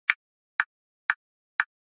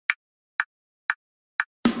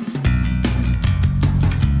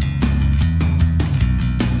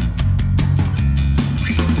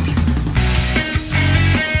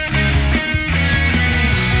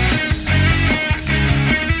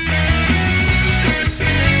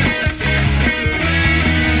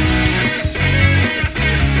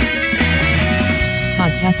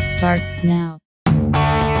starts now.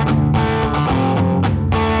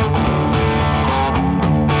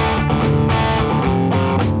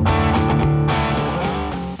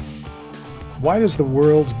 Why does the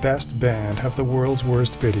world's best band have the world's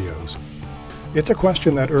worst videos? It's a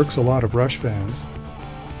question that irks a lot of Rush fans.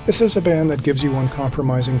 This is a band that gives you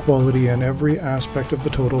uncompromising quality in every aspect of the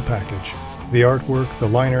total package. The artwork, the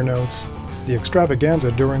liner notes, the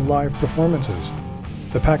extravaganza during live performances,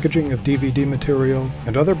 the packaging of DVD material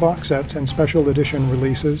and other box sets and special edition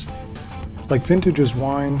releases. Like vintage as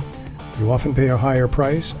wine, you often pay a higher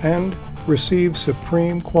price and receive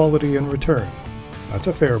supreme quality in return. That's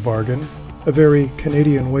a fair bargain. A very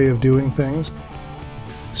Canadian way of doing things.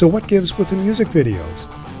 So what gives with the music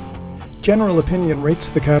videos? General opinion rates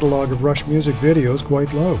the catalog of Rush music videos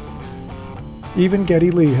quite low. Even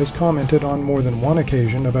Geddy Lee has commented on more than one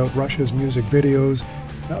occasion about Rush's music videos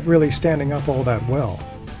not really standing up all that well.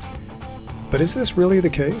 But is this really the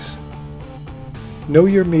case? Know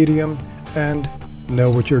your medium and know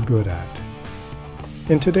what you're good at.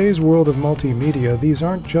 In today's world of multimedia, these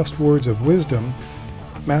aren't just words of wisdom.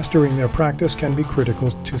 Mastering their practice can be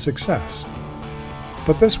critical to success.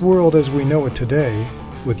 But this world as we know it today,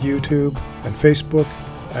 with YouTube and Facebook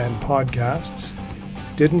and podcasts,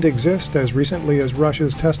 didn't exist as recently as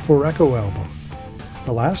Rush's Test for Echo album,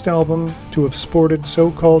 the last album to have sported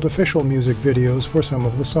so-called official music videos for some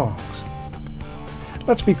of the songs.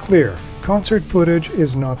 Let's be clear, concert footage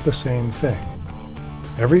is not the same thing.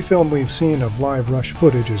 Every film we've seen of live Rush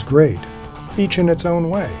footage is great, each in its own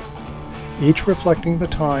way, each reflecting the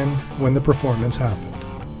time when the performance happened.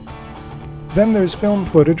 Then there's film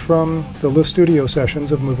footage from the live studio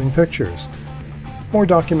sessions of moving pictures, more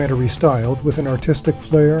documentary styled with an artistic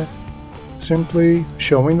flair, simply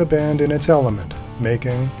showing the band in its element,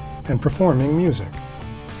 making and performing music,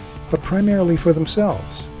 but primarily for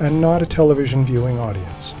themselves and not a television viewing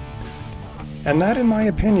audience. And that, in my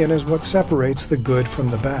opinion, is what separates the good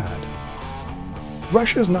from the bad.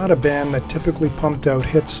 Rush is not a band that typically pumped out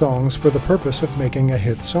hit songs for the purpose of making a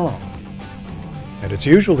hit song. And it's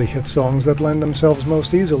usually hit songs that lend themselves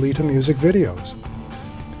most easily to music videos.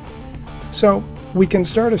 So, we can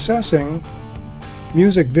start assessing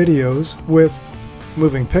music videos with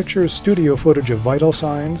moving pictures, studio footage of Vital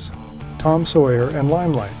Signs, Tom Sawyer, and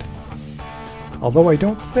Limelight. Although I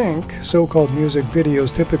don't think so-called music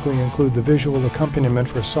videos typically include the visual accompaniment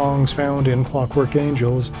for songs found in Clockwork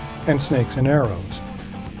Angels and Snakes and Arrows.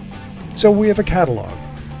 So we have a catalog,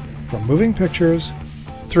 from moving pictures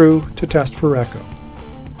through to Test for Echo.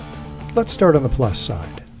 Let's start on the plus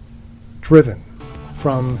side. Driven,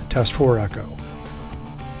 from Test for Echo.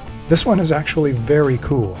 This one is actually very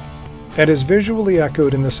cool, and is visually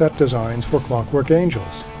echoed in the set designs for Clockwork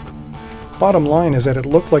Angels. Bottom line is that it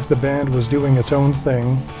looked like the band was doing its own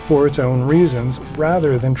thing for its own reasons,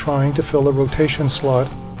 rather than trying to fill a rotation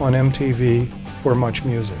slot on MTV or Much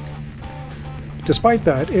Music. Despite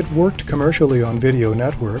that, it worked commercially on video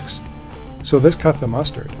networks, so this cut the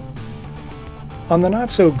mustard. On the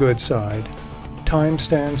not-so-good side, Time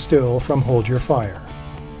Stands Still from Hold Your Fire.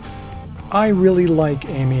 I really like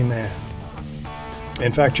Aimee Mann.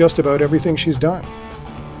 In fact, just about everything she's done.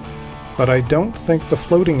 But I don't think the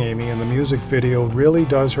floating Amy in the music video really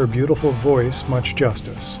does her beautiful voice much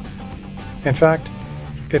justice. In fact,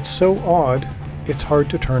 it's so odd, it's hard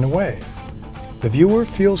to turn away. The viewer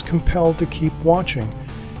feels compelled to keep watching,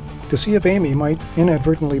 to see if Amy might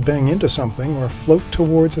inadvertently bang into something or float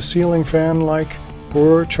towards a ceiling fan like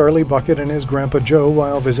poor Charlie Bucket and his Grandpa Joe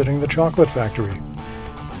while visiting the chocolate factory.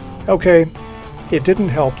 Okay, it didn't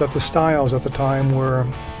help that the styles at the time were,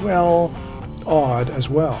 well, odd as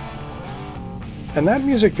well. And that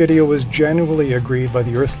music video was genuinely agreed by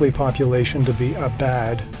the earthly population to be a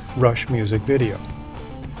bad Rush music video.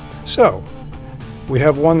 So, we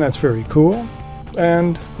have one that's very cool,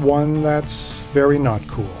 and one that's very not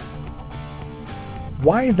cool.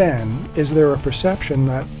 Why then is there a perception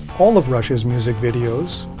that all of Rush's music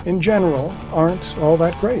videos, in general, aren't all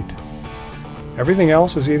that great? Everything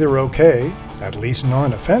else is either okay, at least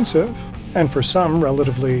non-offensive, and for some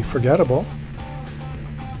relatively forgettable.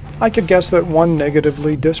 I could guess that one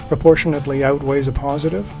negatively disproportionately outweighs a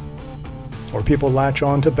positive. Or people latch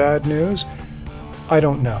on to bad news. I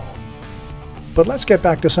don't know. But let's get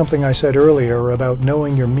back to something I said earlier about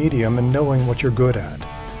knowing your medium and knowing what you're good at.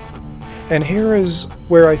 And here is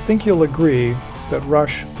where I think you'll agree that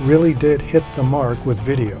Rush really did hit the mark with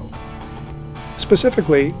video.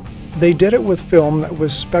 Specifically, they did it with film that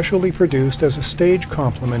was specially produced as a stage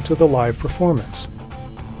complement to the live performance.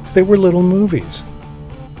 They were little movies.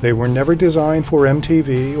 They were never designed for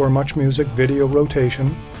MTV or Much Music video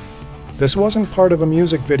rotation. This wasn't part of a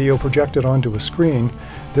music video projected onto a screen.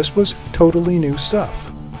 This was totally new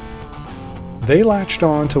stuff. They latched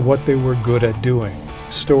on to what they were good at doing,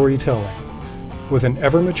 storytelling, with an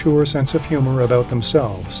ever-mature sense of humor about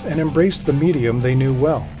themselves, and embraced the medium they knew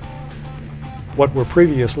well. What were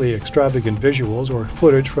previously extravagant visuals or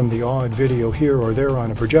footage from the odd video here or there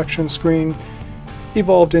on a projection screen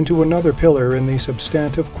evolved into another pillar in the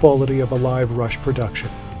substantive quality of a live Rush production.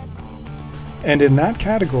 And in that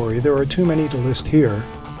category, there are too many to list here.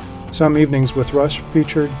 Some evenings with Rush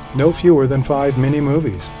featured no fewer than 5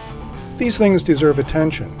 mini-movies. These things deserve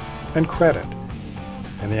attention and credit,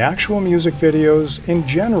 and the actual music videos in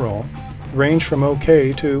general range from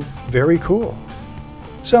okay to very cool.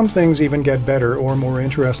 Some things even get better or more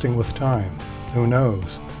interesting with time. Who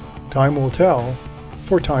knows? Time will tell,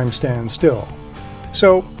 for time stands still.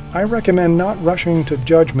 So, I recommend not rushing to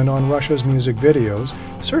judgment on Rush's music videos,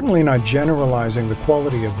 certainly not generalizing the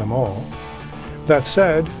quality of them all. That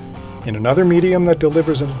said, in another medium that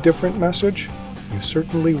delivers a different message, you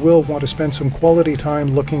certainly will want to spend some quality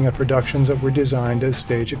time looking at productions that were designed as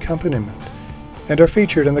stage accompaniment and are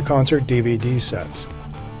featured in the concert DVD sets.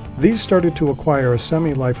 These started to acquire a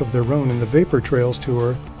semi-life of their own in the Vapor Trails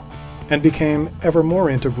tour and became ever more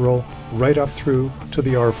integral right up through to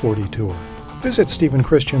the R40 tour. Visit Stephen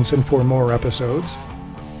Christensen for more episodes.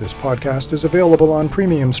 This podcast is available on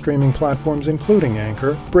premium streaming platforms including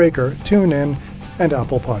Anchor, Breaker, TuneIn, and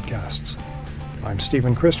Apple Podcasts. I'm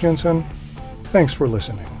Stephen Christensen. Thanks for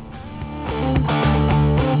listening.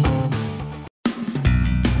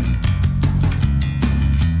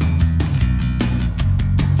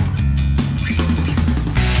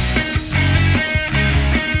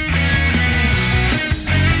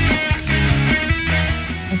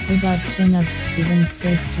 A production of Stephen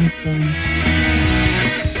Christensen.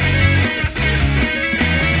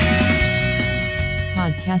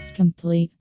 Podcast complete.